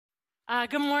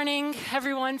Good morning,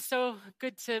 everyone. So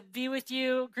good to be with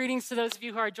you. Greetings to those of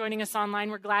you who are joining us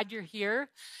online. We're glad you're here.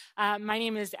 My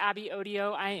name is Abby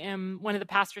Odio. I am one of the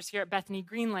pastors here at Bethany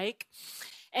Green Lake.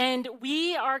 And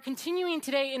we are continuing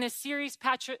today in a series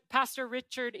Pastor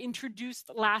Richard introduced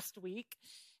last week.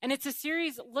 And it's a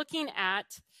series looking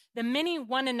at the many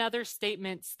one another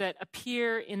statements that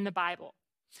appear in the Bible.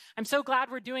 I'm so glad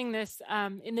we're doing this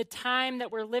in the time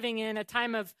that we're living in, a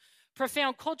time of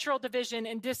profound cultural division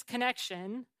and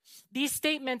disconnection. These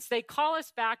statements, they call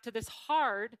us back to this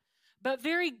hard but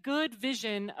very good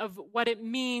vision of what it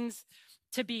means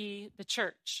to be the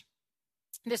church.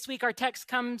 This week, our text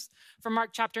comes from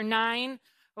Mark chapter 9,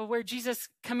 where Jesus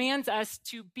commands us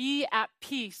to be at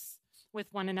peace with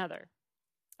one another.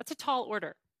 That's a tall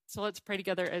order. So let's pray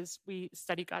together as we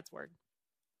study God's word.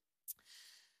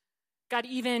 God,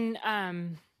 even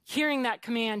hearing that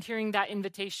command, hearing that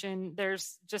invitation,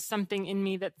 there's just something in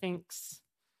me that thinks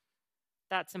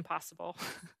that's impossible.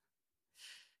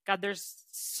 God, there's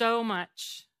so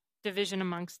much division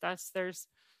amongst us. There's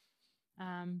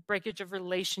breakage of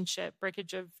relationship,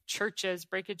 breakage of churches,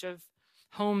 breakage of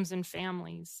homes and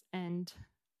families. And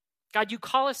God, you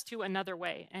call us to another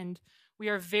way. And we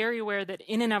are very aware that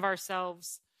in and of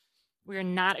ourselves, we are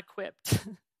not equipped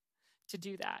to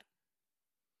do that.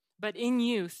 But in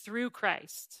you, through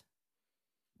Christ,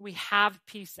 we have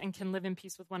peace and can live in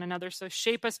peace with one another. So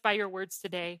shape us by your words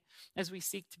today as we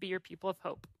seek to be your people of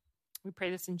hope. We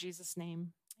pray this in Jesus'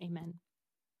 name. Amen.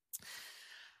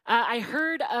 I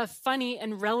heard a funny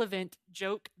and relevant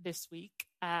joke this week.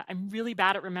 I'm really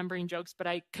bad at remembering jokes, but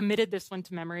I committed this one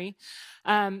to memory.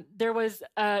 There was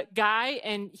a guy,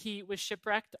 and he was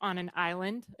shipwrecked on an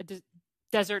island, a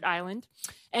desert island.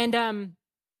 And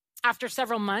after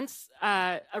several months,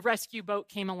 a rescue boat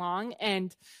came along,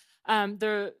 and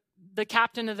the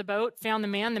captain of the boat found the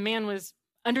man. The man was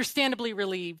understandably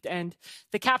relieved, and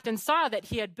the captain saw that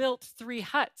he had built 3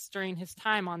 huts during his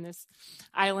time on this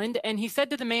island, and he said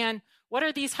to the man, "What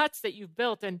are these huts that you've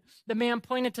built?" And the man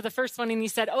pointed to the first one, and he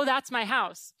said, "Oh, that's my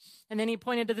house." And then he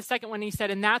pointed to the second one, and he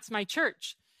said, "And that's my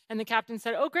church." And the captain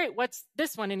said, "Oh, great, what's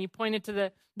this one?" And he pointed to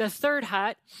the third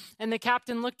hut, and the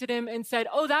captain looked at him and said,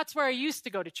 "Oh, that's where I used to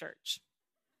go to church."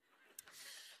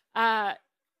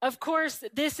 Of course,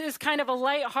 this is kind of a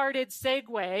lighthearted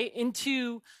segue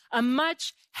into a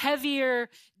much heavier,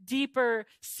 deeper,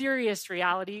 serious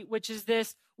reality, which is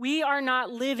this: we are not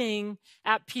living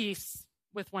at peace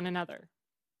with one another.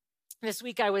 This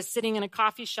week, I was sitting in a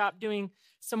coffee shop doing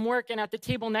some work, and at the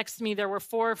table next to me, there were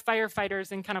 4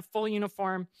 firefighters in kind of full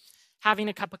uniform having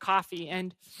a cup of coffee.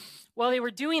 And while they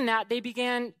were doing that, they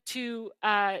began to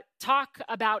talk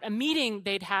about a meeting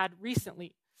they'd had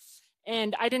recently.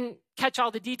 And I didn't catch all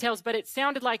the details, but it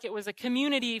sounded like it was a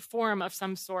community forum of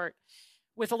some sort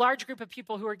with a large group of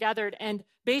people who were gathered. And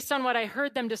based on what I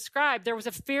heard them describe, there was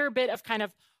a fair bit of kind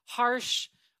of harsh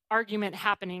argument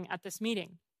happening at this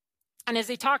meeting. And as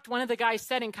they talked, one of the guys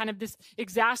said in kind of this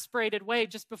exasperated way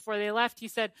just before they left, he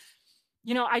said,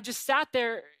 I just sat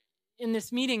there in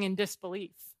this meeting in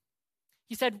disbelief.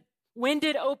 He said, when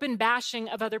did open bashing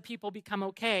of other people become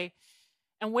okay?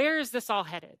 And where is this all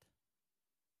headed?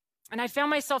 And I found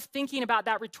myself thinking about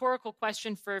that rhetorical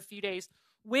question for a few days.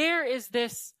 Where is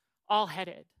this all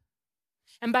headed?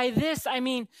 And by this, I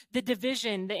mean the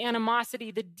division, the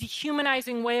animosity, the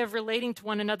dehumanizing way of relating to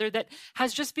one another that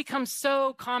has just become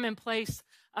so commonplace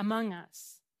among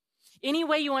us. Any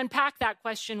way you unpack that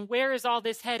question, where is all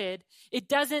this headed, it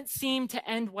doesn't seem to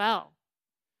end well.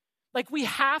 Like we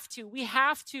have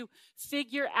to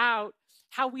figure out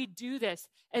how we do this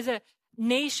as a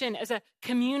nation, as a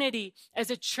community, as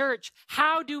a church.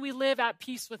 How do we live at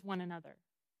peace with one another,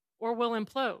 or we'll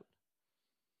implode?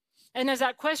 And as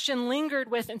that question lingered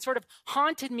with and sort of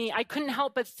haunted me, I couldn't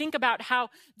help but think about how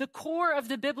the core of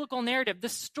the biblical narrative, the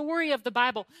story of the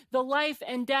Bible, the life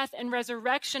and death and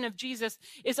resurrection of Jesus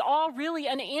is all really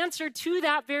an answer to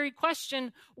that very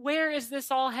question: where is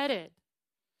this all headed?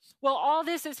 Well, all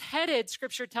this is headed,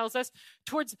 Scripture tells us,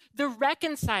 towards the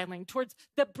reconciling, towards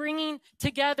the bringing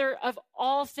together of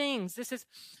all things. This is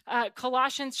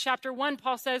Colossians chapter 1.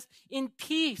 Paul says, in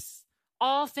peace,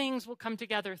 all things will come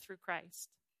together through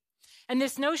Christ. And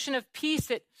this notion of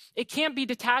peace, it can't be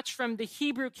detached from the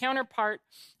Hebrew counterpart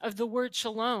of the word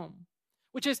shalom,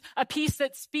 which is a peace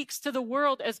that speaks to the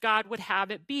world as God would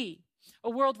have it be. A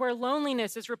world where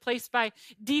loneliness is replaced by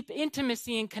deep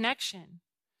intimacy and connection.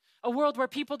 A world where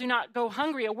people do not go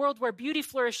hungry, a world where beauty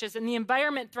flourishes and the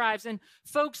environment thrives and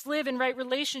folks live in right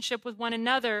relationship with one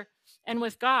another and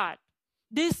with God.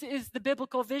 This is the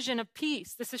biblical vision of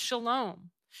peace. This is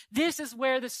shalom. This is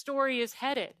where the story is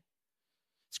headed.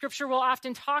 Scripture will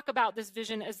often talk about this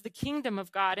vision as the kingdom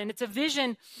of God, and it's a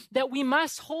vision that we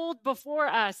must hold before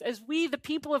us as we, the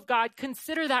people of God,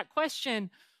 consider that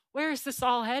question, where is this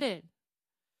all headed?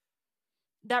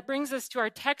 That brings us to our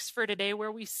text for today,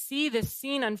 where we see this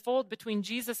scene unfold between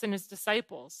Jesus and his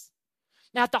disciples.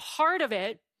 Now, at the heart of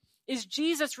it is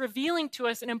Jesus revealing to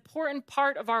us an important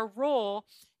part of our role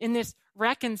in this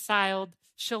reconciled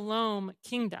shalom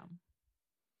kingdom.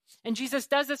 And Jesus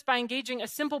does this by engaging a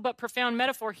simple but profound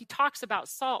metaphor. He talks about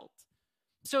salt.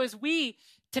 So as we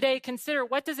today consider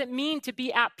what does it mean to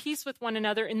be at peace with one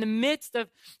another in the midst of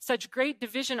such great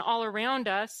division all around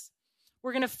us,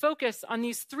 we're going to focus on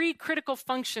these three critical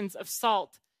functions of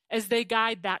salt as they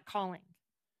guide that calling.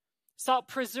 Salt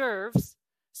preserves,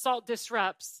 salt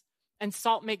disrupts, and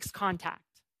salt makes contact.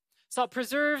 Salt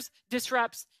preserves,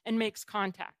 disrupts, and makes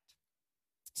contact.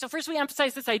 So first we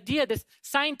emphasize this idea, this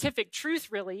scientific truth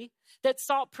really, that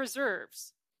salt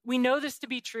preserves. We know this to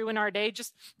be true in our day.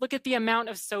 Just look at the amount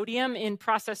of sodium in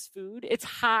processed food. It's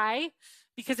high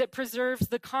because it preserves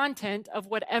the content of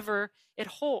whatever it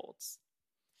holds.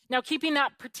 Now, keeping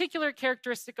that particular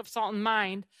characteristic of salt in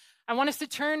mind, I want us to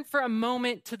turn for a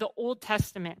moment to the Old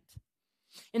Testament.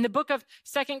 In the book of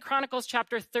 2 Chronicles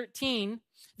chapter 13,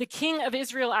 the king of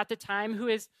Israel at the time, who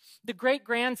is the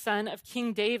great-grandson of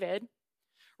King David,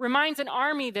 reminds an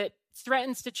army that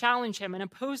threatens to challenge him, an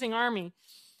opposing army.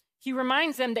 He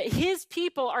reminds them that his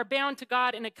people are bound to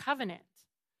God in a covenant.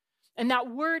 And that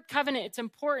word covenant, it's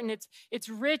important, it's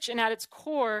rich, and at its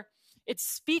core, it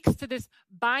speaks to this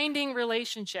binding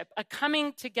relationship, a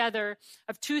coming together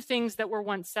of two things that were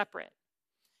once separate.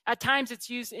 At times, it's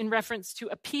used in reference to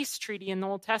a peace treaty in the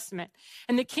Old Testament.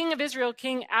 And the king of Israel,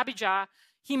 King Abijah,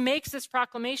 he makes this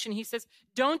proclamation. He says,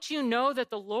 "Don't you know that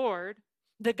the Lord,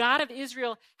 the God of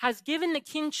Israel, has given the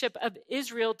kingship of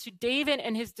Israel to David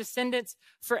and his descendants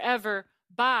forever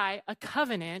by a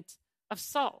covenant of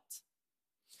salt?"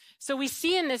 So we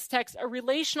see in this text a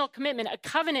relational commitment, a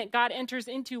covenant God enters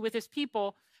into with his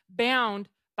people bound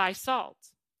by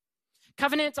salt.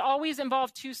 Covenants always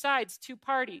involve two sides, two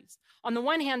parties. On the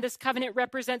one hand, this covenant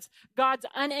represents God's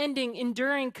unending,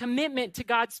 enduring commitment to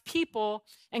God's people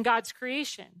and God's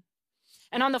creation.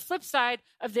 And on the flip side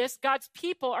of this, God's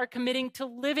people are committing to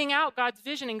living out God's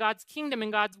vision and God's kingdom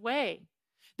and God's way.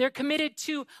 They're committed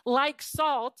to, like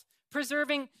salt,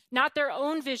 preserving not their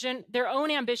own vision, their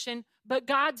own ambition, but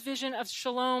God's vision of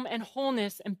shalom and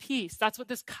wholeness and peace. That's what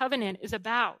this covenant is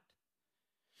about.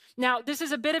 Now, this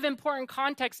is a bit of important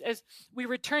context as we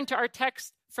return to our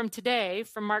text from today,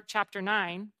 from Mark chapter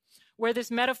 9, where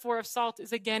this metaphor of salt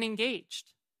is again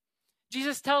engaged.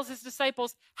 Jesus tells his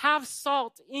disciples, have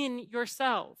salt in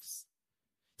yourselves.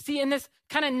 See, in this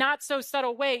kind of not so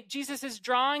subtle way, Jesus is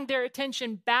drawing their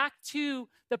attention back to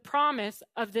the promise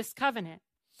of this covenant,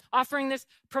 offering this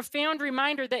profound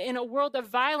reminder that in a world of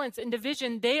violence and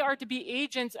division, they are to be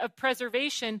agents of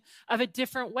preservation of a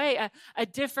different way, a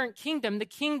different kingdom, the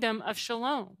kingdom of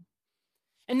shalom.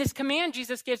 And this command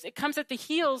Jesus gives, it comes at the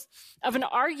heels of an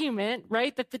argument,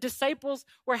 right, that the disciples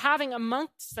were having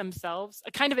amongst themselves,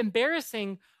 a kind of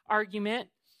embarrassing argument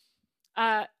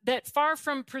that far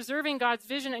from preserving God's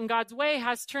vision and God's way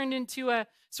has turned into a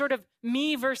sort of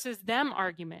me versus them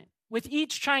argument, with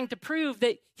each trying to prove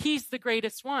that he's the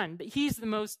greatest one, that he's the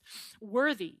most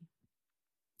worthy.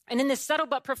 And in this subtle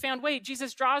but profound way,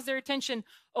 Jesus draws their attention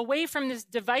away from this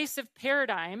divisive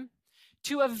paradigm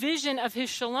to a vision of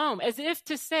his shalom, as if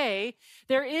to say,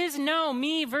 there is no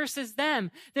me versus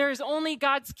them. There is only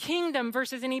God's kingdom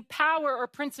versus any power or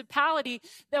principality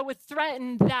that would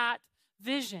threaten that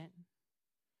vision.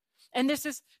 And this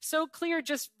is so clear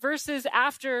just verses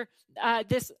after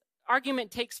this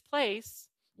argument takes place,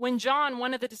 when John,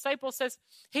 one of the disciples, says,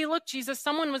 hey, look, Jesus,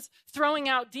 someone was throwing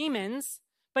out demons,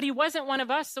 but he wasn't one of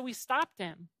us, so we stopped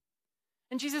him.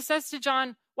 And Jesus says to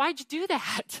John, why'd you do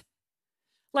that?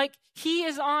 Like,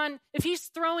 if he's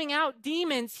throwing out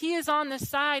demons, he is on the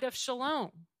side of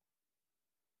shalom.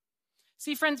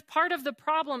 See, friends, part of the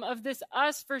problem of this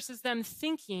us versus them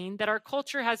thinking that our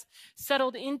culture has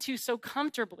settled into so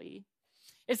comfortably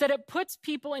is that it puts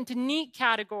people into neat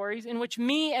categories in which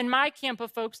me and my camp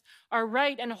of folks are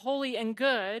right and holy and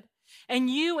good, and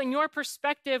you and your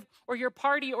perspective or your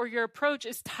party or your approach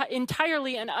is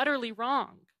entirely and utterly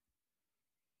wrong.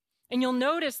 And you'll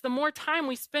notice the more time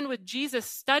we spend with Jesus,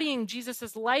 studying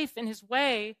Jesus' life and his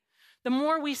way, the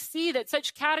more we see that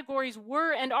such categories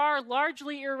were and are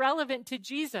largely irrelevant to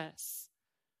Jesus.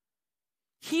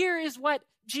 Here is what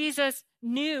Jesus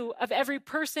knew of every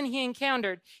person he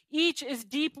encountered. Each is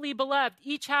deeply beloved.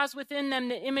 Each has within them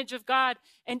the image of God,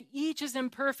 and each is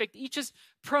imperfect. Each is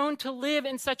prone to live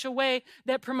in such a way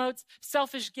that promotes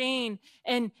selfish gain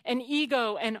and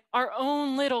ego and our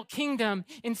own little kingdom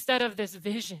instead of this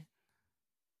vision.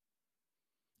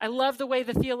 I love the way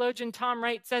the theologian Tom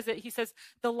Wright says it. He says,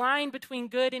 the line between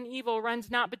good and evil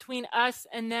runs not between us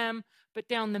and them, but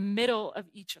down the middle of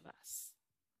each of us.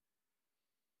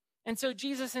 And so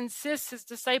Jesus insists his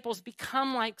disciples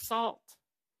become like salt,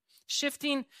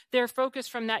 shifting their focus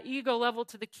from that ego level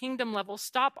to the kingdom level.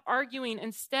 Stop arguing.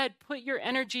 Instead, put your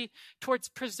energy towards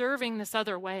preserving this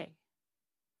other way.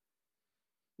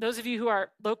 Those of you who are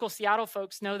local Seattle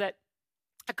folks know that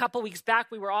a couple weeks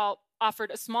back, we were all offered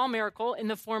a small miracle in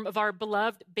the form of our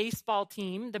beloved baseball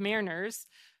team, the Mariners,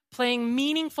 playing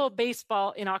meaningful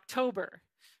baseball in October,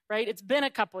 right? It's been a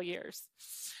couple years.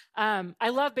 I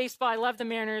love baseball. I love the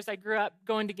Mariners. I grew up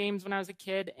going to games when I was a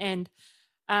kid. And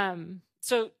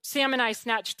so Sam and I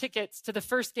snatched tickets to the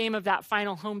first game of that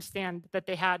final homestand that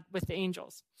they had with the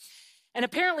Angels. And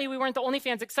apparently we weren't the only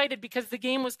fans excited because the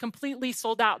game was completely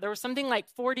sold out. There was something like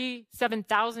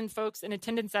 47,000 folks in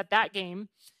attendance at that game.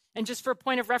 And just for a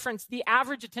point of reference, the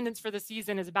average attendance for the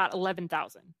season is about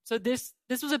 11,000. So this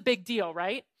was a big deal,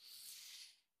 right?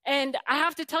 And I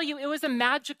have to tell you, it was a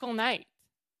magical night.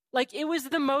 Like, it was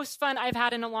the most fun I've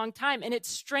had in a long time. And it's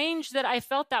strange that I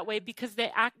felt that way because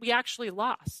we actually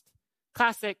lost.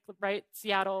 Classic, right?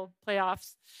 Seattle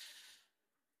playoffs.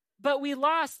 But we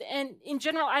lost. And in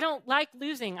general, I don't like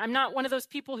losing. I'm not one of those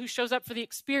people who shows up for the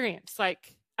experience.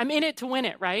 Like, I'm in it to win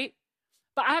it, right?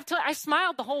 But I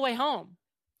smiled the whole way home.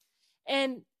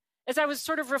 And as I was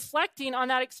sort of reflecting on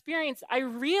that experience, I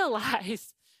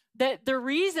realized that the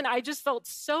reason I just felt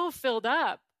so filled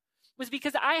up was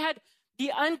because I had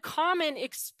the uncommon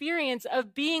experience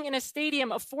of being in a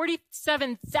stadium of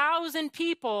 47,000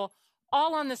 people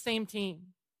all on the same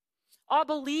team, all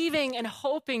believing and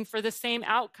hoping for the same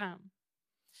outcome.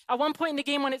 At one point in the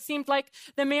game when it seemed like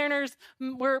the Mariners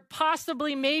were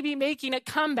possibly maybe making a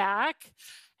comeback,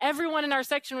 everyone in our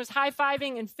section was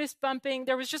high-fiving and fist-bumping.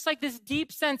 There was just like this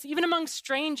deep sense, even among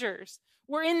strangers,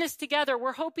 we're in this together.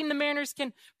 We're hoping the Mariners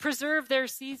can preserve their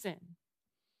season.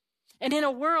 And in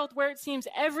a world where it seems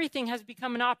everything has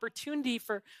become an opportunity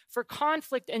for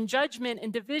conflict and judgment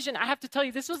and division, I have to tell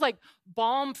you, this was like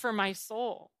balm for my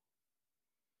soul.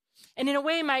 And in a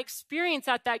way, my experience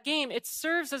at that game, it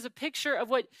serves as a picture of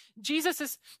what Jesus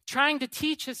is trying to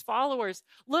teach his followers.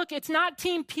 Look, it's not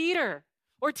Team Peter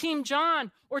or Team John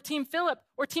or Team Philip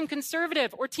or Team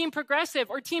Conservative or Team Progressive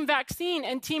or Team Vaccine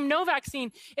and Team No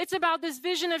Vaccine. It's about this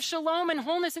vision of shalom and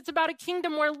wholeness. It's about a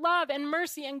kingdom where love and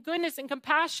mercy and goodness and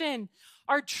compassion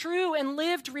are true and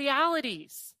lived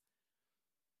realities.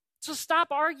 So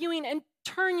stop arguing and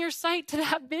turn your sight to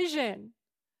that vision.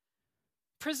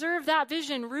 Preserve that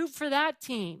vision. Root for that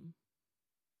team.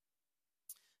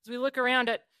 As we look around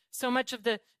at so much of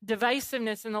the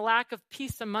divisiveness and the lack of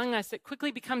peace among us, it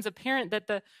quickly becomes apparent that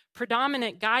the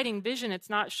predominant guiding vision, it's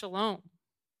not shalom.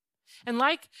 And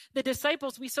like the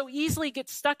disciples, we so easily get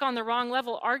stuck on the wrong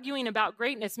level, arguing about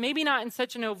greatness, maybe not in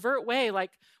such an overt way,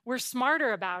 like we're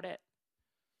smarter about it.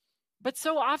 But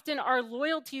so often our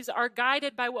loyalties are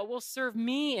guided by what will serve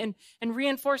me and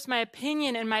reinforce my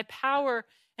opinion and my power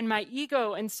and my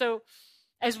ego. And so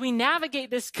as we navigate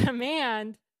this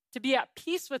command to be at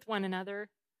peace with one another,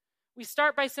 we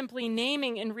start by simply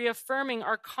naming and reaffirming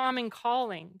our common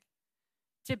calling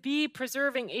to be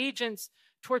preserving agents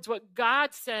towards what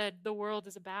God said the world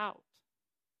is about,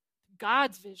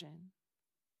 God's vision.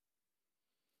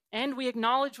 And we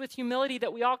acknowledge with humility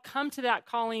that we all come to that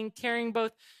calling carrying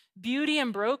both beauty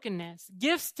and brokenness,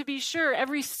 gifts to be sure,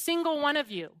 every single one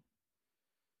of you,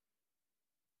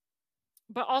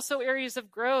 but also areas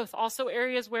of growth, also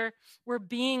areas where we're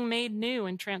being made new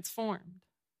and transformed.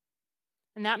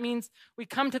 And that means we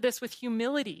come to this with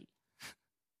humility.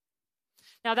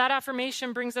 Now, that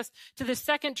affirmation brings us to the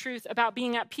second truth about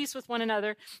being at peace with one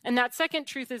another. And that second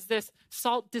truth is this: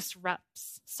 salt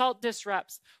disrupts. Salt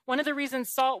disrupts. One of the reasons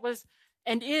salt was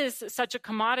and is such a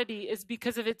commodity is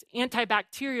because of its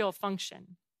antibacterial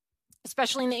function.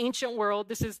 Especially in the ancient world,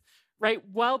 this is right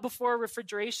well before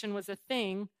refrigeration was a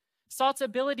thing. Salt's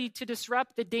ability to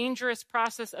disrupt the dangerous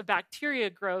process of bacteria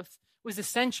growth was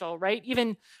essential, right?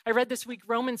 Even, I read this week,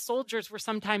 Roman soldiers were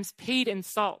sometimes paid in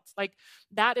salt. Like,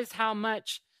 that is how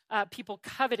much people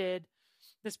coveted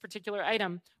this particular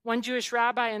item. One Jewish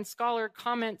rabbi and scholar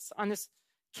comments on this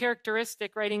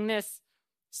characteristic, writing this: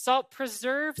 salt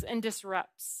preserves and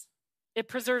disrupts. It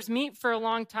preserves meat for a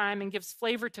long time and gives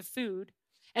flavor to food.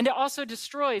 And it also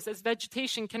destroys, as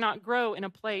vegetation cannot grow in a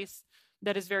place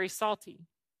that is very salty.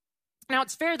 Now,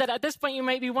 it's fair that at this point you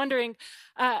might be wondering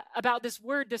about this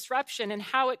word disruption and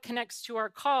how it connects to our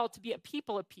call to be a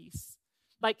people of peace.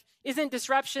 Like, isn't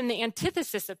disruption the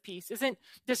antithesis of peace? Isn't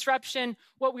disruption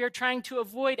what we are trying to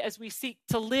avoid as we seek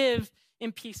to live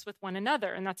in peace with one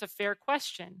another? And that's a fair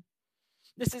question.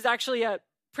 This is actually a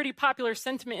pretty popular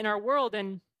sentiment in our world.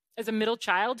 And as a middle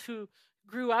child who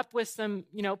grew up with some,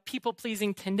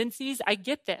 people-pleasing tendencies, I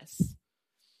get this.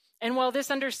 And while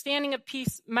this understanding of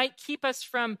peace might keep us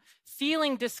from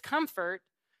feeling discomfort,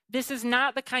 this is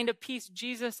not the kind of peace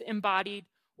Jesus embodied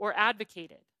or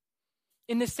advocated.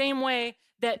 In the same way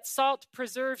that salt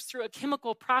preserves through a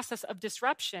chemical process of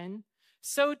disruption,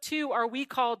 so too are we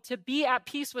called to be at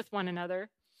peace with one another,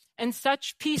 and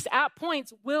such peace at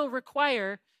points will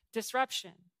require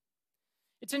disruption.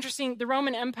 It's interesting, the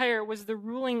Roman Empire was the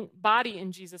ruling body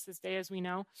in Jesus' day, as we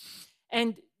know,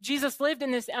 and Jesus lived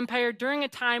in this empire during a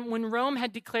time when Rome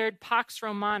had declared Pax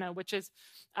Romana, which is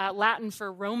Latin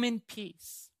for Roman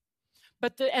peace.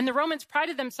 And the Romans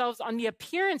prided themselves on the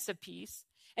appearance of peace,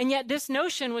 and yet this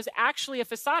notion was actually a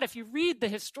facade. If you read the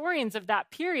historians of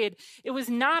that period, it was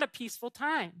not a peaceful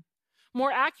time.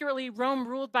 More accurately, Rome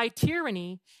ruled by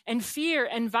tyranny and fear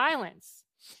and violence.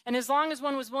 And as long as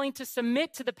one was willing to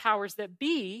submit to the powers that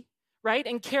be, right,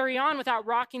 and carry on without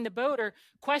rocking the boat or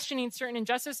questioning certain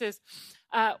injustices,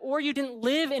 or you didn't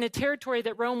live in a territory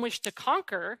that Rome wished to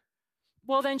conquer,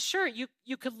 well then sure,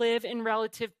 you could live in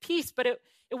relative peace, but it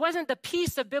wasn't the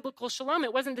peace of biblical shalom.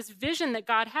 It wasn't this vision that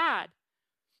God had.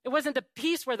 It wasn't the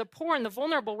peace where the poor and the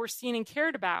vulnerable were seen and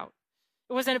cared about.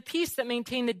 It wasn't a peace that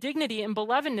maintained the dignity and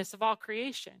belovedness of all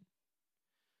creation.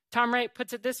 Tom Wright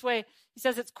puts it this way. He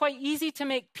says, it's quite easy to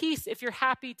make peace if you're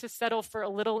happy to settle for a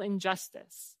little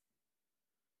injustice.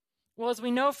 Well, as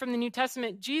we know from the New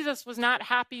Testament, Jesus was not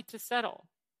happy to settle.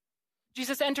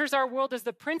 Jesus enters our world as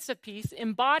the Prince of Peace,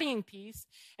 embodying peace,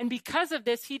 and because of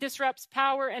this, he disrupts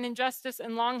power and injustice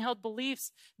and long-held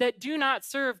beliefs that do not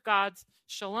serve God's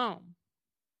shalom.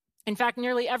 In fact,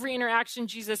 nearly every interaction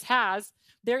Jesus has,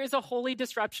 there is a holy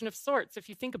disruption of sorts, if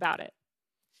you think about it.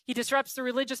 He disrupts the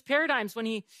religious paradigms when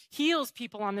he heals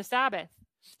people on the Sabbath.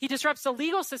 He disrupts the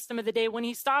legal system of the day when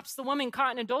he stops the woman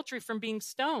caught in adultery from being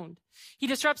stoned. He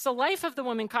disrupts the life of the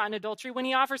woman caught in adultery when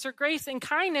he offers her grace and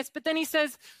kindness, but then he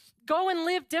says, go and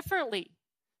live differently.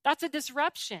 That's a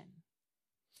disruption.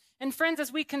 And friends,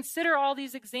 as we consider all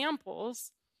these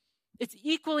examples, it's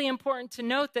equally important to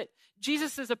note that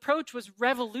Jesus' approach was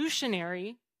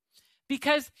revolutionary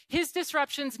because his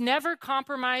disruptions never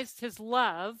compromised his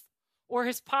love or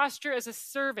his posture as a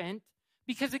servant,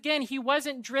 because again, he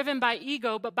wasn't driven by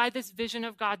ego, but by this vision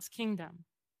of God's kingdom.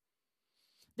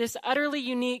 This utterly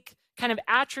unique kind of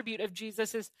attribute of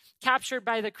Jesus is captured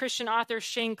by the Christian author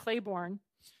Shane Claiborne,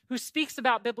 who speaks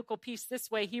about biblical peace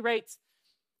this way. He writes,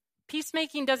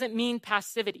 peacemaking doesn't mean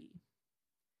passivity.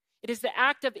 It is the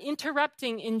act of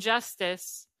interrupting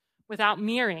injustice without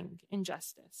mirroring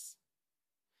injustice.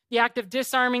 The act of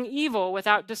disarming evil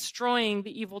without destroying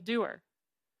the evildoer.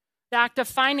 The act of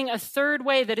finding a third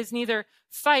way that is neither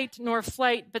fight nor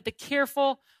flight, but the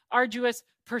careful, arduous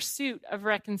pursuit of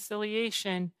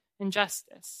reconciliation and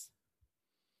justice.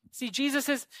 See,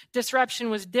 Jesus' disruption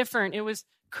was different. It was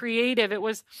creative. It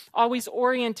was always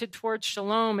oriented towards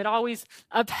shalom. It always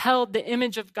upheld the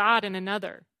image of God in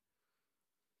another.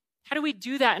 How do we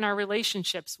do that in our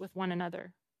relationships with one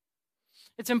another?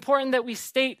 It's important that we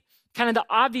state kind of the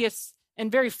obvious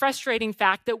and very frustrating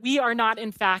fact that we are not,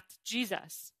 in fact,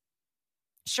 Jesus.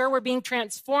 Sure, we're being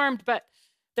transformed, but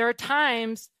there are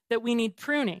times that we need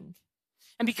pruning.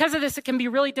 And because of this, it can be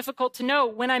really difficult to know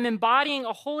when I'm embodying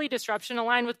a holy disruption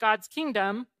aligned with God's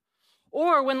kingdom,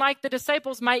 or when, like the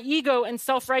disciples, my ego and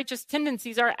self-righteous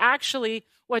tendencies are actually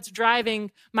what's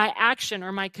driving my action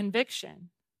or my conviction.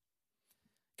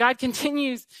 God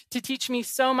continues to teach me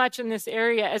so much in this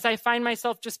area as I find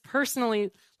myself just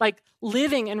personally like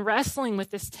living and wrestling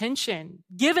with this tension,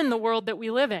 given the world that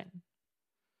we live in.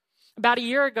 About a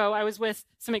year ago, I was with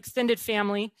some extended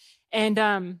family, and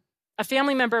a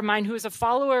family member of mine who is a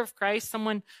follower of Christ,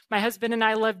 someone my husband and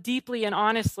I love deeply and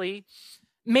honestly,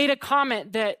 made a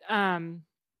comment that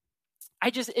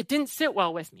it didn't sit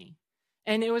well with me.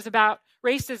 And it was about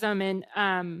racism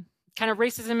and kind of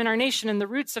racism in our nation and the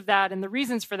roots of that and the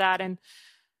reasons for that. And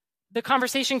the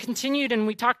conversation continued and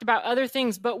we talked about other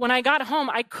things. But when I got home,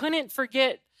 I couldn't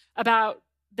forget about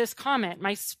this comment.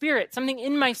 My spirit, something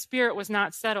in my spirit was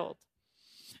not settled.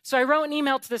 So I wrote an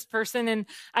email to this person and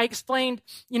I explained,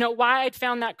 why I'd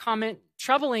found that comment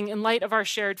troubling in light of our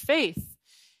shared faith.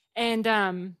 And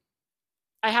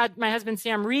I had my husband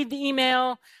Sam read the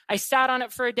email. I sat on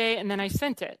it for a day and then I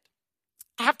sent it.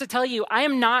 I have to tell you, I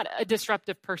am not a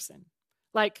disruptive person.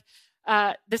 Like,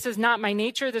 This is not my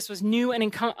nature. This was new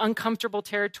and uncomfortable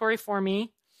territory for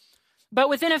me. But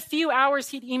within a few hours,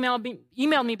 he'd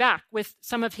emailed me back with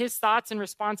some of his thoughts and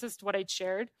responses to what I'd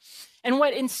shared. And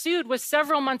what ensued was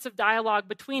several months of dialogue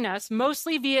between us,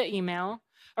 mostly via email,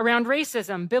 around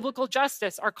racism, biblical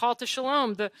justice, our call to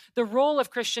shalom, the role of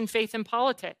Christian faith in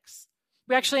politics.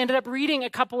 We actually ended up reading a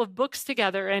couple of books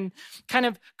together and kind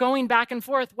of going back and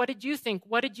forth. What did you think?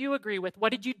 What did you agree with?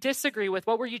 What did you disagree with?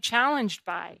 What were you challenged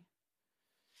by?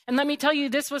 And let me tell you,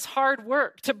 this was hard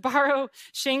work. To borrow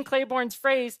Shane Claiborne's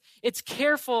phrase, it's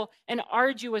careful and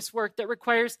arduous work that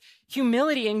requires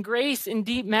humility and grace in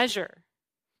deep measure.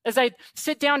 As I'd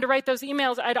sit down to write those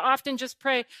emails, I'd often just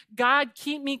pray, God,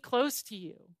 keep me close to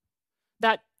you.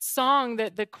 That song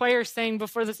that the choir sang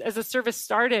before this, as the service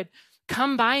started,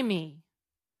 come by me.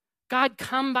 God,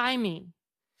 come by me.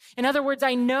 In other words,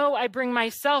 I know I bring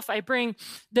myself. I bring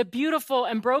the beautiful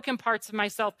and broken parts of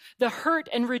myself, the hurt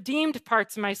and redeemed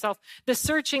parts of myself, the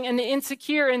searching and the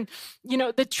insecure and,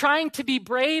 the trying to be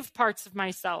brave parts of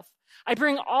myself. I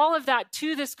bring all of that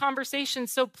to this conversation.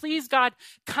 So please, God,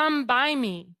 come by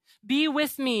me. Be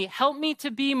with me. Help me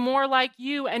to be more like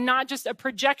you and not just a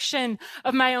projection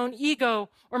of my own ego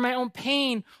or my own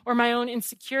pain or my own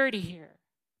insecurity here.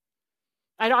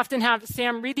 I'd often have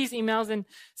Sam read these emails, and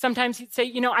sometimes he'd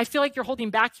say, I feel like you're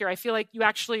holding back here. I feel like you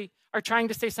actually are trying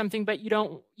to say something, but you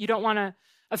don't want to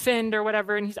offend or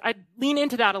whatever. And I'd lean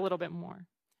into that a little bit more.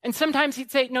 And sometimes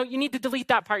he'd say, no, you need to delete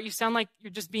that part. You sound like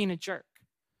you're just being a jerk.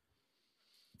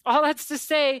 All that's to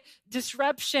say,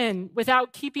 disruption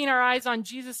without keeping our eyes on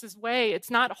Jesus' way, it's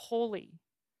not holy.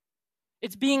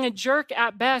 It's being a jerk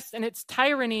at best, and it's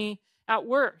tyranny at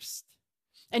worst.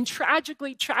 And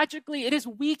tragically, it is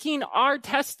weakening our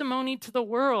testimony to the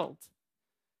world.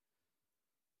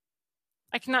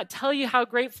 I cannot tell you how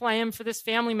grateful I am for this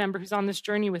family member who's on this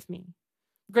journey with me.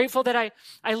 Grateful that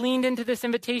I leaned into this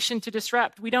invitation to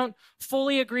disrupt. We don't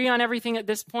fully agree on everything at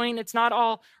this point. It's not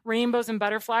all rainbows and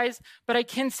butterflies, but I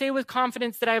can say with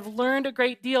confidence that I've learned a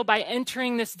great deal by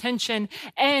entering this tension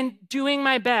and doing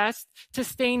my best to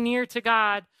stay near to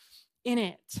God in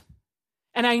it.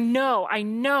 And I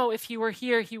know if he were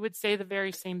here, he would say the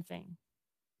very same thing.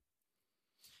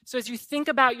 So as you think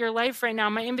about your life right now,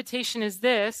 my invitation is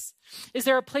this. Is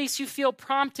there a place you feel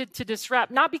prompted to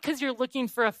disrupt? Not because you're looking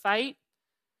for a fight,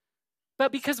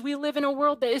 but because we live in a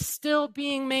world that is still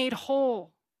being made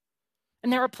whole.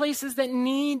 And there are places that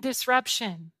need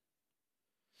disruption.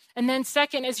 And then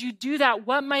second, as you do that,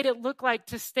 what might it look like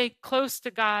to stay close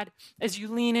to God as you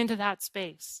lean into that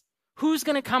space? Who's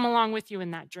going to come along with you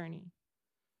in that journey?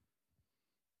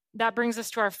 That brings us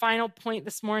to our final point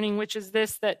this morning, which is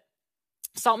this, that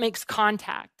salt makes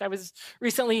contact. I was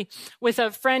recently with a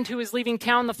friend who was leaving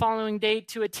town the following day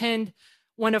to attend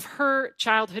one of her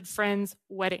childhood friends'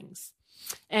 weddings.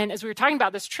 And as we were talking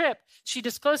about this trip, she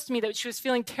disclosed to me that she was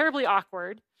feeling terribly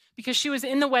awkward because she was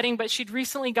in the wedding, but she'd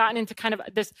recently gotten into kind of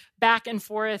this back and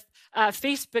forth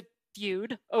Facebook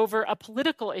feud over a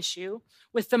political issue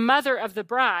with the mother of the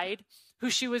bride, who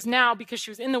she was now, because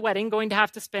she was in the wedding, going to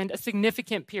have to spend a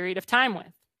significant period of time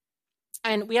with.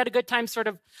 And we had a good time sort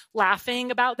of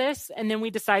laughing about this, and then we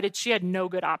decided she had no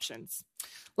good options.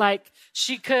 Like,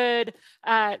 she could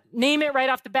name it right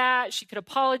off the bat, she could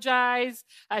apologize,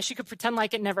 she could pretend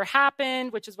like it never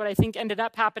happened, which is what I think ended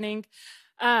up happening.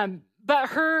 But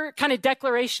her kind of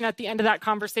declaration at the end of that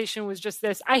conversation was just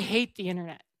this: I hate the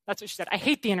internet. That's what she said. I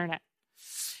hate the internet.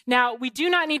 Now, we do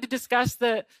not need to discuss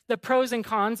the pros and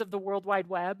cons of the World Wide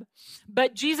Web,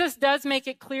 but Jesus does make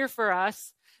it clear for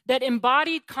us that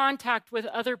embodied contact with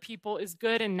other people is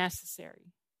good and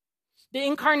necessary. The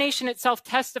incarnation itself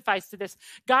testifies to this.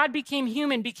 God became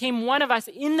human, became one of us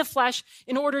in the flesh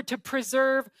in order to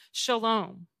preserve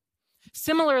shalom.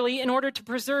 Similarly, in order to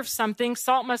preserve something,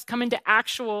 salt must come into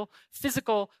actual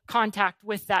physical contact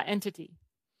with that entity.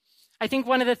 I think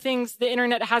one of the things the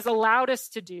internet has allowed us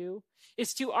to do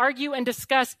is to argue and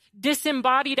discuss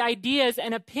disembodied ideas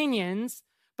and opinions,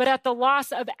 but at the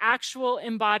loss of actual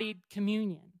embodied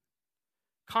communion,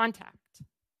 contact.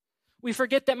 We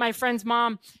forget that my friend's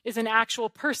mom is an actual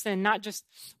person, not just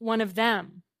one of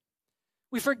them.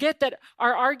 We forget that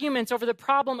our arguments over the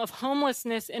problem of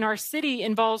homelessness in our city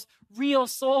involves real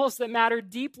souls that matter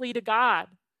deeply to God.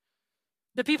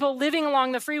 The people living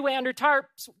along the freeway under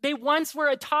tarps, they once were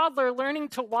a toddler learning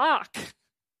to walk.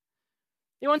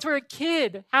 They once were a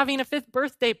kid having a 5th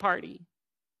birthday party.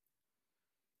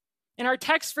 In our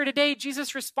text for today,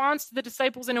 Jesus responds to the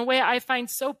disciples in a way I find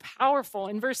so powerful.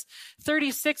 In verse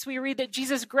 36, we read that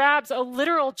Jesus grabs a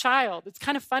literal child. It's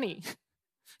kind of funny.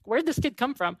 Where'd this kid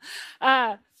come from?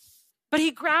 But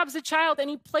he grabs a child and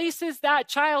he places that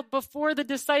child before the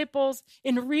disciples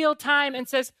in real time and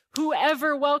says,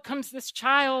 whoever welcomes this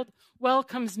child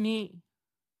welcomes me.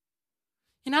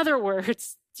 In other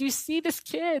words, do you see this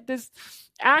kid, this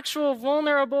actual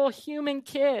vulnerable human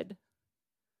kid?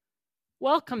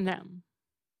 Welcome them.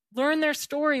 Learn their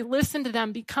story, listen to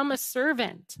them, become a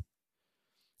servant.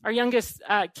 Our youngest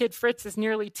kid, Fritz, is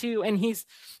nearly 2, and he's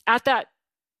at that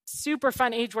super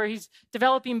fun age where he's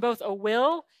developing both a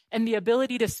will and the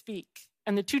ability to speak.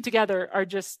 And the two together are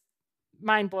just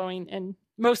mind-blowing and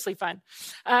mostly fun.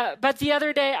 But the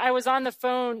other day, I was on the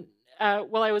phone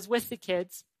while I was with the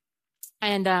kids,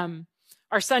 and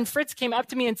our son Fritz came up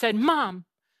to me and said, "Mom,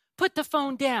 put the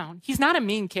phone down." He's not a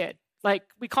mean kid. Like,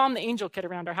 we call him the angel kid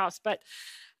around our house. But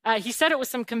he said it with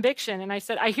some conviction. And I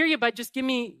said, "I hear you, but just give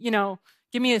me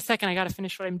a second. I got to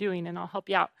finish what I'm doing, and I'll help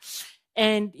you out."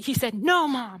 And he said, "No,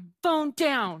 Mom, phone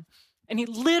down." And he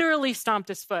literally stomped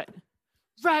his foot.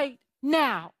 Right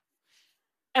now.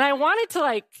 And I wanted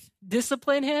to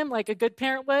discipline him like a good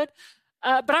parent would.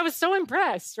 But I was so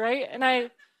impressed, right?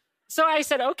 So I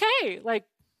said, okay,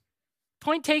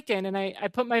 point taken. And I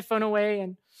put my phone away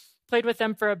and played with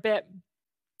them for a bit.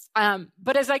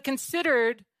 But as I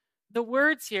considered the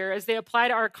words here, as they apply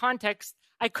to our context,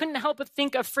 I couldn't help but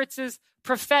think of Fritz's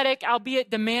prophetic, albeit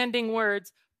demanding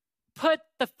words, "Put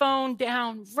the phone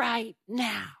down right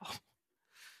now."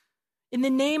 In the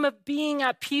name of being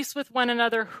at peace with one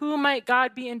another, who might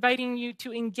God be inviting you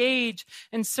to engage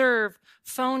and serve?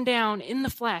 Phone down in the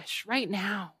flesh right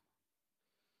now.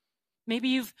 Maybe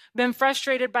you've been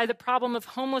frustrated by the problem of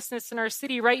homelessness in our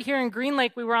city. Right here in Green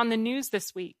Lake, we were on the news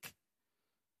this week.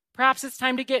 Perhaps it's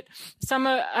time to get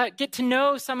to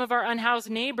know some of our unhoused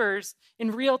neighbors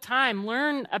in real time.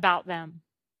 Learn about them.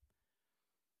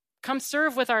 Come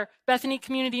serve with our Bethany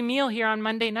community meal here on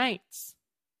Monday nights.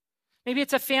 Maybe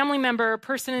it's a family member or a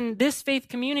person in this faith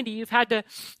community you've had to,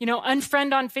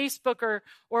 unfriend on Facebook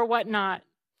or whatnot.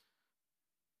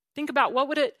 Think about what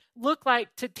would it look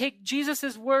like to take Jesus at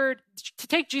his word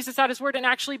and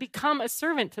actually become a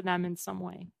servant to them in some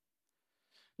way.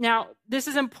 Now, this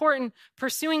is important.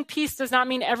 Pursuing peace does not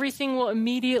mean everything will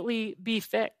immediately be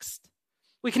fixed.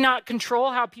 We cannot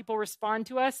control how people respond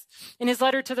to us. In his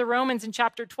letter to the Romans in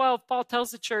chapter 12, Paul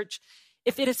tells the church,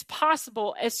 if it is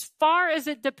possible, as far as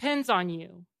it depends on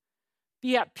you,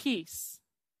 be at peace.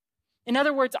 In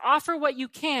other words, offer what you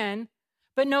can,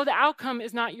 but know the outcome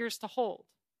is not yours to hold.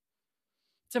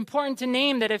 It's important to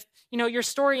name that if, your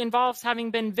story involves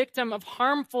having been victim of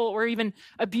harmful or even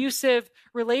abusive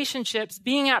relationships,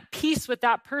 being at peace with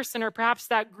that person or perhaps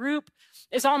that group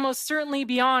is almost certainly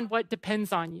beyond what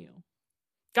depends on you.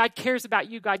 God cares about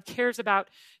you. God cares about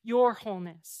your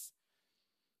wholeness.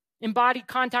 Embodied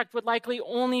contact would likely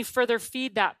only further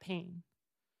feed that pain.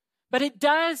 But it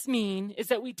does mean is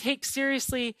that we take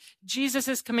seriously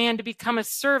Jesus' command to become a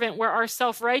servant where our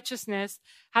self-righteousness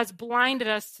has blinded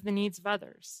us to the needs of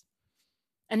others.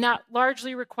 And that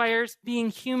largely requires being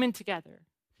human together,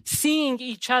 seeing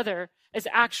each other as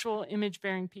actual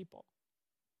image-bearing people.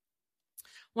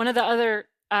 One of the other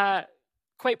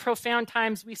quite profound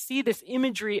times we see this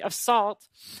imagery of salt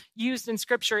used in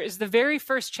Scripture is the very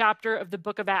first chapter of the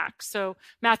book of Acts. So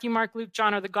Matthew, Mark, Luke,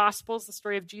 John are the Gospels, the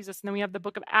story of Jesus. And then we have the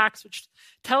book of Acts, which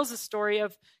tells the story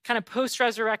of kind of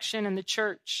post-resurrection and the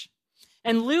church.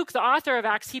 And Luke, the author of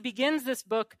Acts, he begins this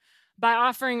book by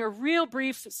offering a real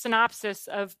brief synopsis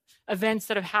of events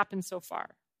that have happened so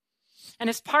far. And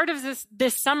as part of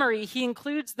this summary, he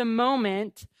includes the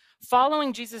moment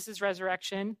following Jesus'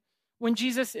 resurrection when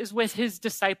Jesus is with his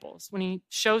disciples, when he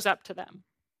shows up to them.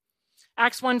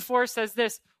 Acts 1:4 says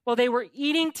this, while they were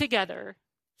eating together,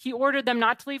 he ordered them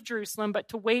not to leave Jerusalem, but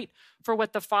to wait for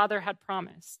what the Father had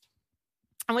promised.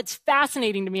 And what's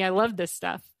fascinating to me, I love this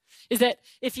stuff, is that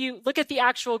if you look at the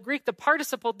actual Greek, the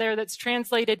participle there that's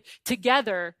translated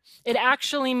together, it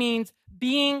actually means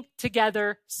being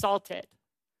together salted.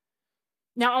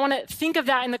 Now, I want to think of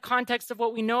that in the context of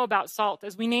what we know about salt.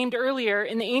 As we named earlier,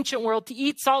 in the ancient world, to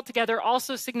eat salt together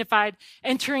also signified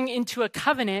entering into a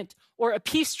covenant or a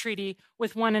peace treaty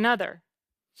with one another.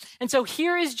 And so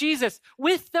here is Jesus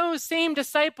with those same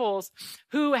disciples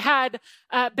who had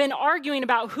been arguing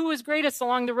about who was greatest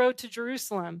along the road to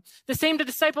Jerusalem. The same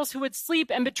disciples who would sleep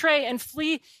and betray and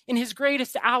flee in his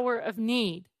greatest hour of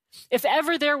need. If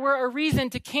ever there were a reason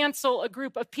to cancel a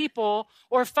group of people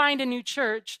or find a new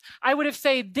church, I would have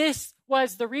said this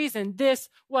was the reason. This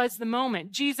was the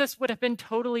moment. Jesus would have been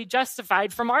totally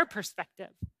justified from our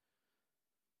perspective.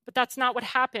 But that's not what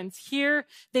happens. Here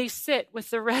they sit with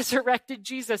the resurrected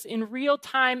Jesus in real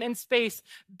time and space,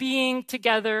 being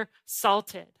together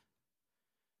salted,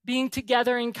 being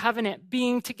together in covenant,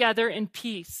 being together in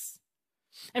peace.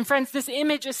 And friends, this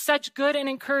image is such good and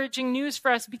encouraging news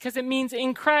for us because it means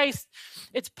in Christ,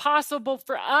 it's possible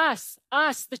for us,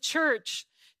 the church,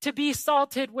 to be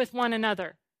salted with one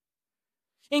another.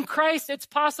 In Christ, it's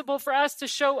possible for us to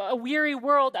show a weary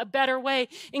world a better way.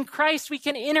 In Christ, we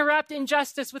can interrupt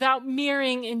injustice without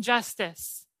mirroring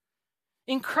injustice.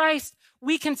 In Christ,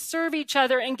 we can serve each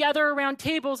other and gather around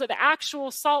tables of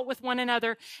actual salt with one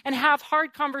another and have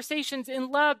hard conversations in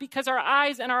love because our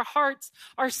eyes and our hearts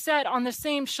are set on the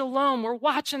same shalom. We're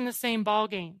watching the same ball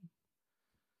game.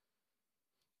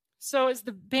 So as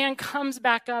the band comes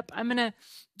back up, I'm going to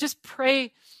just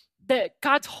pray that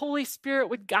God's Holy Spirit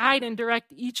would guide and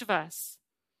direct each of us.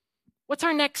 What's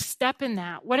our next step in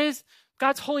that? What is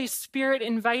God's Holy Spirit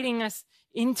inviting us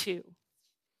into?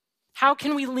 How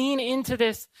can we lean into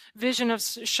this vision of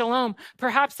shalom?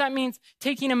 Perhaps that means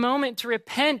taking a moment to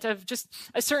repent of just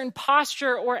a certain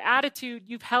posture or attitude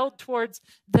you've held towards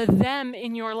the them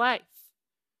in your life.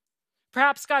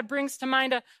 Perhaps God brings to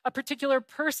mind a particular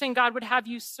person God would have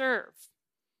you serve.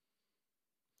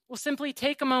 We'll simply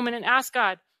take a moment and ask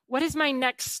God, what is my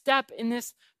next step in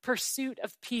this pursuit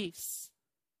of peace?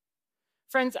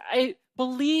 Friends, I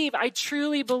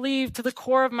truly believe to the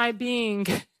core of my being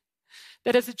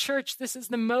that as a church, this is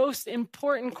the most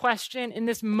important question in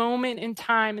this moment in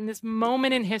time, in this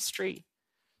moment in history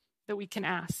that we can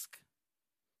ask.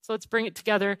 So let's bring it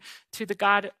together to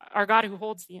our God who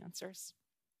holds the answers.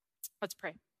 Let's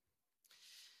pray.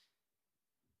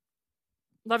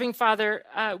 Loving Father,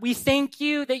 we thank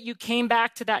you that you came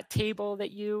back to that table,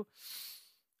 that you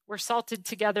were salted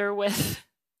together with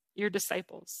your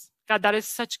disciples. God, that is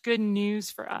such good news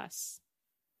for us.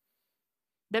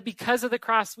 That because of the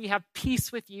cross, we have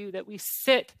peace with you, that we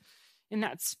sit in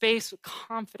that space with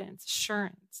confidence,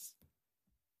 assurance.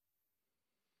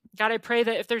 God, I pray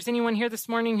that if there's anyone here this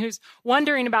morning who's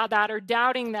wondering about that or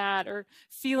doubting that or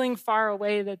feeling far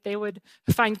away, that they would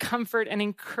find comfort and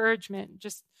encouragement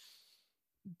just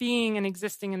being and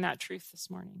existing in that truth this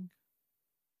morning.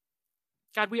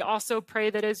 God, we also pray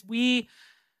that as we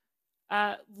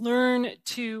learn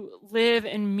to live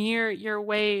and mirror your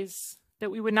ways, that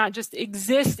we would not just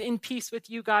exist in peace with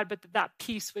you, God, but that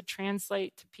peace would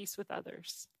translate to peace with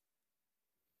others.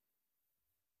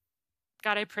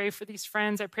 God, I pray for these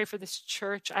friends. I pray for this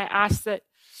church. I ask that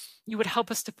you would help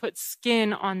us to put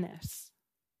skin on this.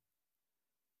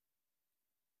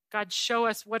 God, show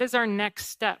us what is our next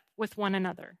step with one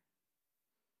another.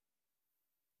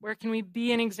 Where can we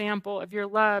be an example of your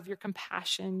love, your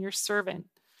compassion, your servant?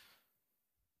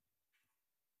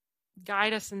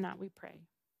 Guide us in that, we pray.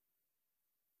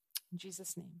 In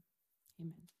Jesus' name,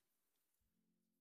 amen.